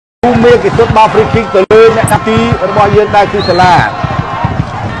មានគេសុទ្ធបោ free kick ទៅលើអ្នកទីរបស់យើងដែរគឺសាឡា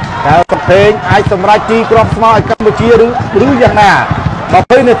កៅសុកភេងអាចសម្រេចទីគ្រាប់ស្មៅឲ្យកម្ពុជាឬយ៉ាងណា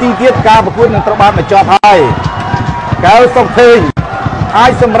20នាទីទៀតការប្រកួតនឹងត្រូវបានបញ្ចប់ហើយកៅសុកភេងអា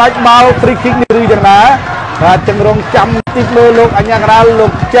ចសម្រេចបោ free kick នេះឬយ៉ាងណាបាទចឹងរងចាំតិចមើលលោកអញ្ញាក្រាលលោ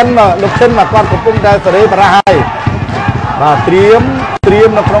កចិនមកគាត់កំពុងតែសេរីបារះហើយបាទត្រៀម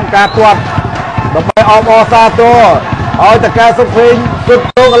នៅក្នុងការគាត់ដើម្បីអបអរសាទរឲ្យតកែសុកភេងសុទ្ធ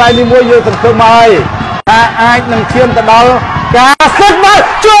ទៅកន្លែងនេះមួយយើងសង្ឃឹមហើយថាអាចនឹងឈានទៅដល់ការសិតមក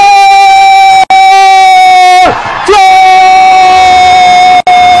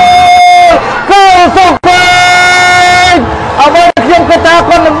កៅសុកភេងអ្វីខ្ញុំគិតថា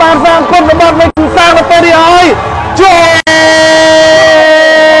គាត់នឹងបានសាងគុណសម្បត្តិនៃគូសាងទៅនេះហើយ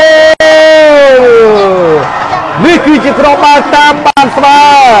នេះគឺជាក្របបាល់តាមបានស្វា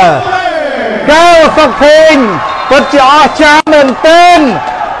កៅសុកភេងពិតជាអស្ចារ្យមែនទែន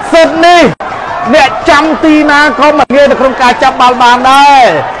សិតនេះអ្នកចាំទីណាក៏មិនងាយនៅក្នុងការចាប់បាល់បានដែរ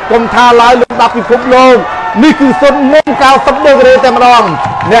កុំថាឡើយលំដាប់ពិភពលោកនេះគឺសុទ្ធងំ90ដឺក្រេតែម្ដង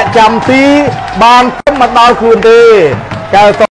អ្នកចាំទីបានមិនដល់ខ្លួនទេកៅ